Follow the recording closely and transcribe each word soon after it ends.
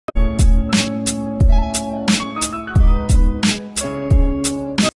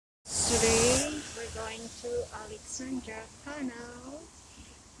Alexandra Canal.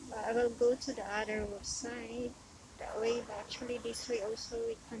 But I will go to the other side. That way, but actually this way also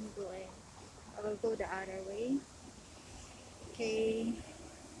we can go in. I will go the other way. Okay,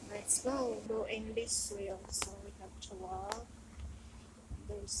 let's go. Go in this way also. We have to walk.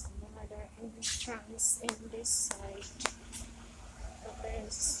 There's another entrance in this side of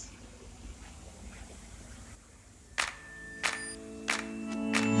this.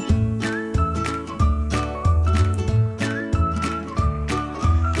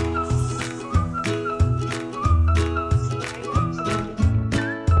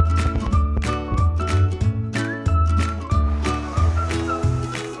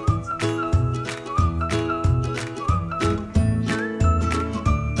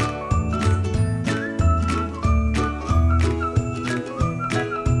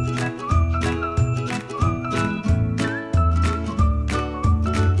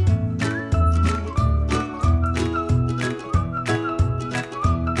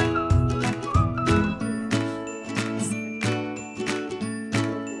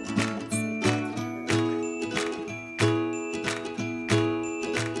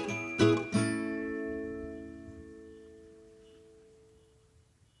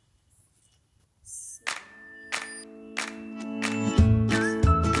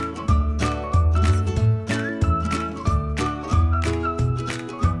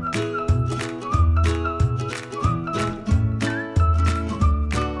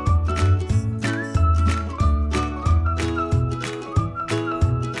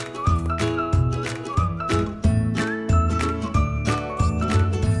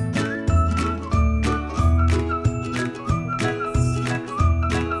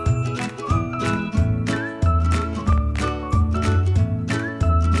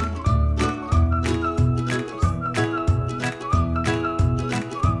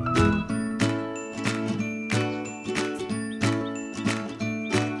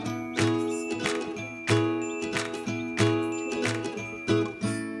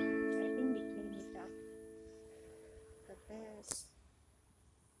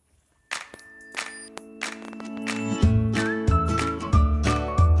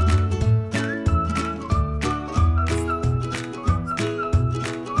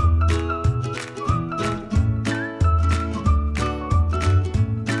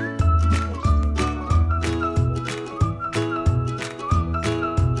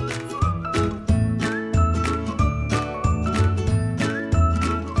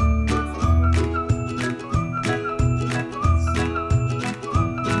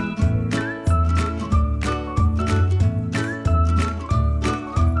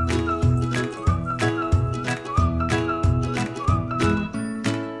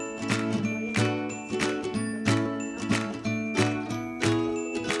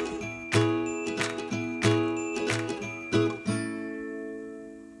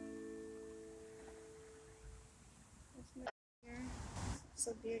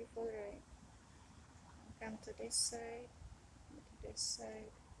 So beautiful, right? Come to this side, to this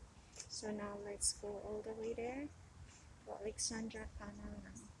side. So now let's go all the way there to Alexandra Canal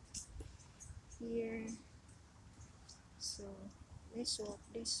here. So let's walk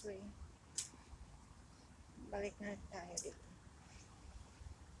this way. Balik na tayo dito.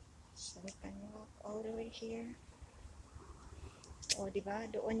 So we can walk all the way here. O, diba?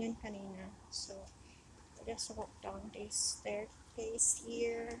 Doon yun kanina. So just walk down this staircase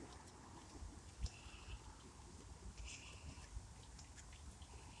here.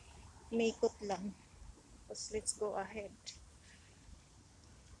 Maikot lang. Tapos let's go ahead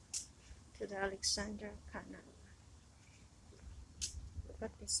to the Alexandra Canal. Look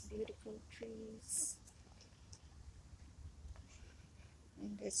at these beautiful trees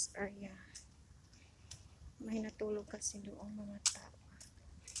in this area. May natulog kasi doon mga tao.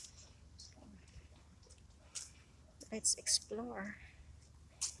 So, let's explore.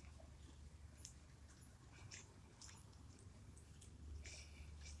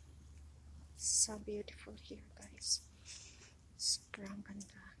 So beautiful here, guys. Sobrang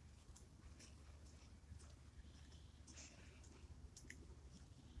ganda.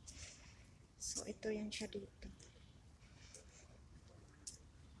 So ito yan siya dito.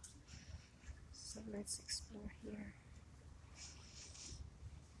 So let's explore here.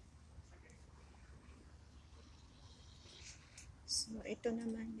 So ito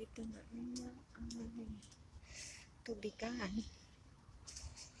naman dito na ang tubigan.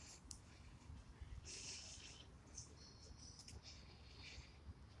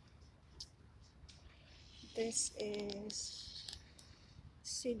 This is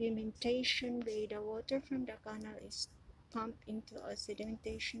sedimentation bay. The water from the canal is pumped into a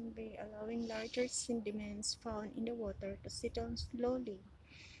sedimentation bay, allowing larger sediments found in the water to settle slowly.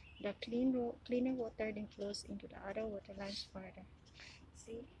 The cleaner water then flows into the other waterlines further.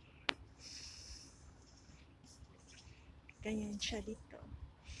 See? Ganyan siya dito.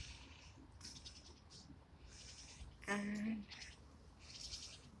 And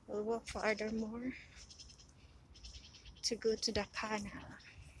we'll walk further more to go to the canal.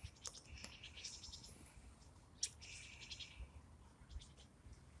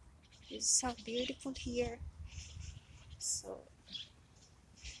 It's so beautiful here. So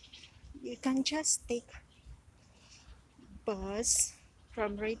you can just take bus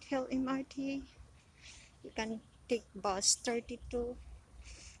from Red Hill MRT. You can take bus 32.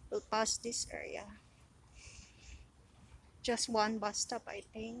 We'll pass this area. Just one bus stop, I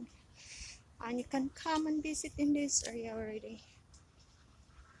think. And you can come and visit in this area already.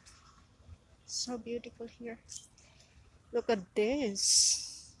 So beautiful here. Look at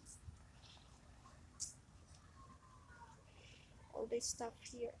this. All this stuff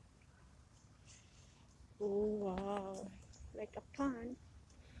here. Oh wow. Like a pond.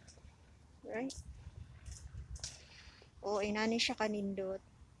 Right? Oh, inani siya kanindot.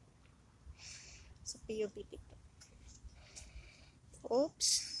 Sa PUB dito. Oops.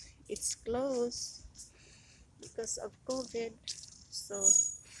 It's closed. Because of COVID. So,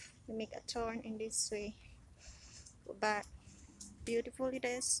 we make a turn in this way. Go back. Beautiful it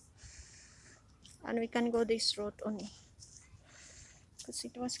is. And we can go this road only. Because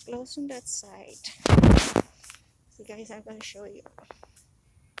it was closed on that side. So guys, I'm gonna show you.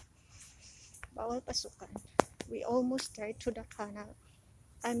 Bawal pasukan. We almost tried to the canal.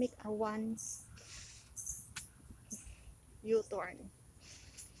 I make a one U-turn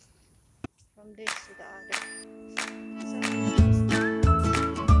from this to the other.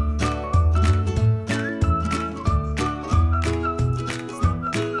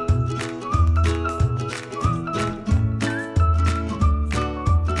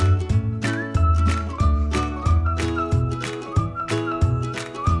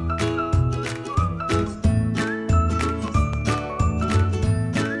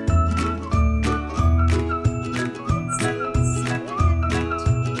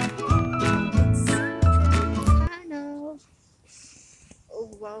 So,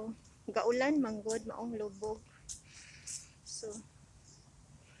 wow, gaulan manggod maong lubog. So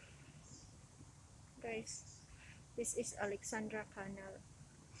guys, this is Alexandra Canal.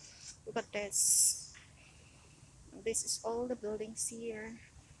 Look at this. This is all the buildings here.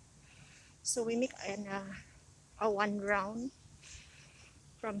 So we make a one round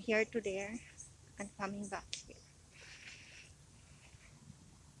from here to there and coming back here.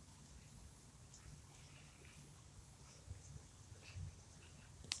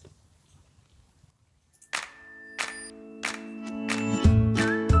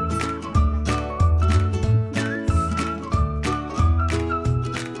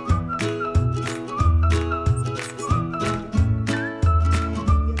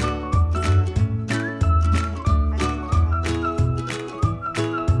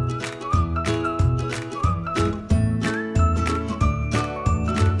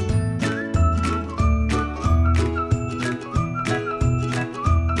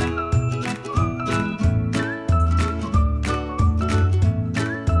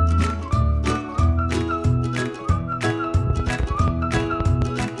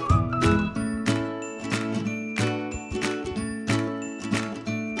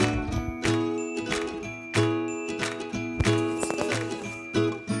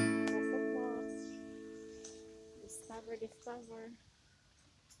 Discover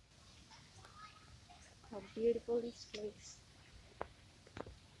how beautiful this place.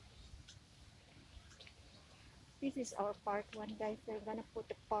 This is our part 1 guys. We're gonna put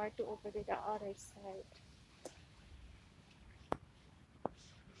the part 2 over to the other side.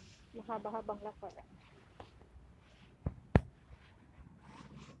 Mahaba-habang lakaran.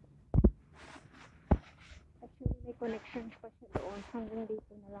 Actually may connection pa siya doon. Hanggang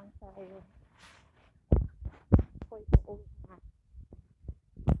dito na lang tayo. For the old map.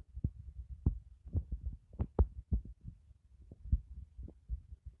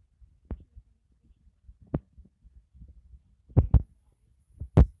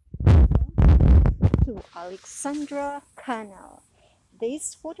 To Alexandra Canal.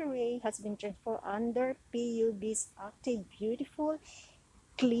 This waterway has been transformed under PUB's active, beautiful,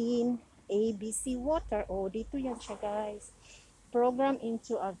 clean ABC water. Oh, dito yan siya guys. Program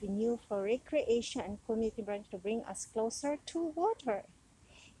into a venue for recreation and community branch to bring us closer to water.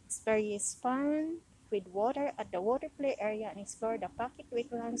 Experience fun with water at the water play area and explore the pocket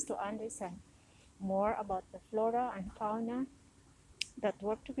wetlands to understand more about the flora and fauna that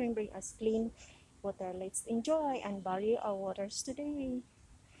work to bring us clean water. Let's enjoy and value our waters today.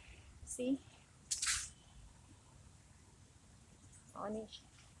 See? Ano siya?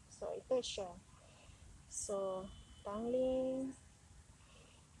 So, ito siya. So, Tangling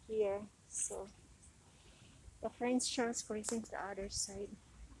here. So, the French Charles Crescents the other side.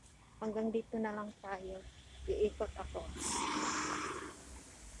 Hanggang dito na lang tayo. Iikot ako.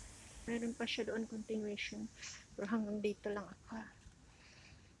 Meron pa siya doon continuation. Pero hanggang dito lang ako.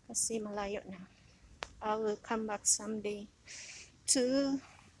 Kasi malayo na. I will come back someday to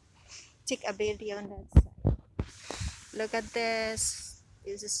take a video on that side. Look at this.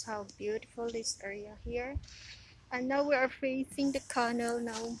 This is how beautiful this area here. And now we are facing the canal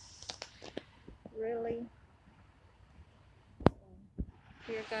now. Really.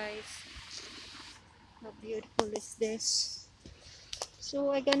 Here guys. How beautiful is this?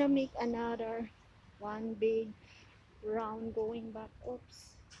 So I'm gonna make another one big round going back. Oops.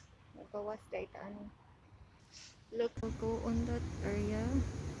 Nagawas dahil ano. Look, I'll go on that area.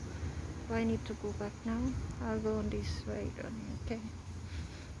 Do I need to go back now? I'll go on this way. Okay.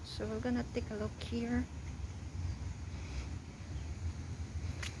 So we're gonna take a look here.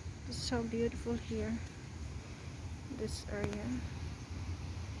 This is so beautiful here. This area.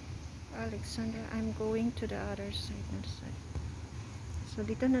 Alexandra, I'm going to the other side. So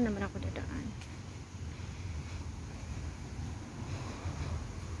dito na naman ako dadaan.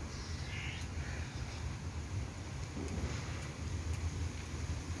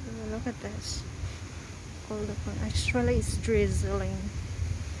 Oh, look at this. Cold upon. Actually, it's drizzling.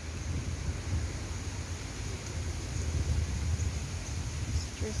 It's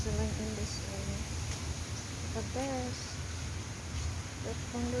drizzling in this area. Look at this. That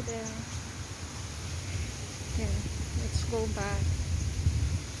condo there. Okay, let's go back.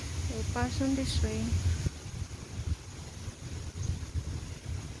 We'll pass on this way.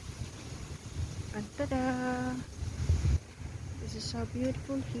 And tada! This is so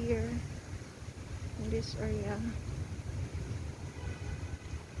beautiful here in this area.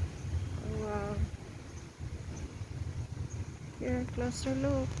 Oh, wow. Here, closer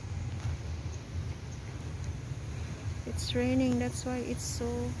look. It's raining, that's why it's so.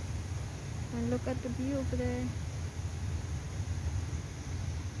 And look at the view over there.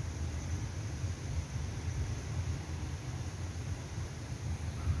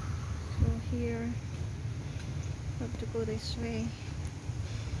 So here, have to go this way.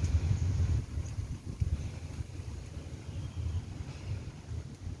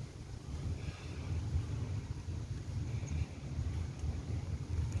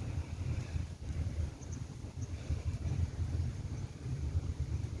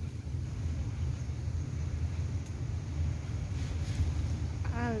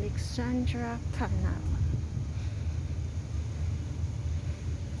 Alexandra Canal.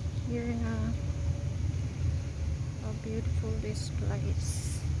 Here now. How beautiful this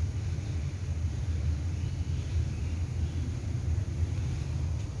place.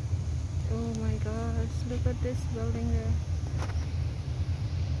 Oh my gosh, look at this building there.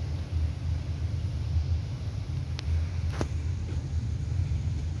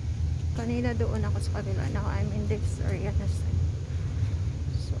 Kanina doon ako sa kabila. Now I'm in this area na side.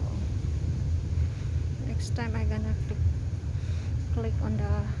 So next time I'm gonna click on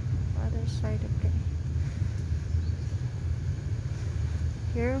the other side. Okay.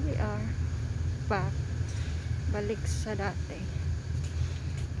 Here we are. Back. Balik sa dati.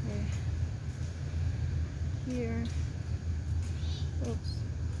 Okay. Here. Oops.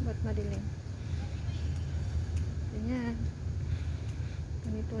 Ba't madilim? Ganyan.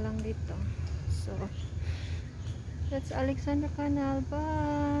 Ganito lang dito. So, that's Alexandra Canal.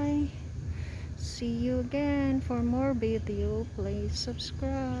 Bye! See you again. For more video, please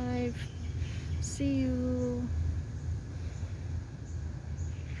subscribe. See you.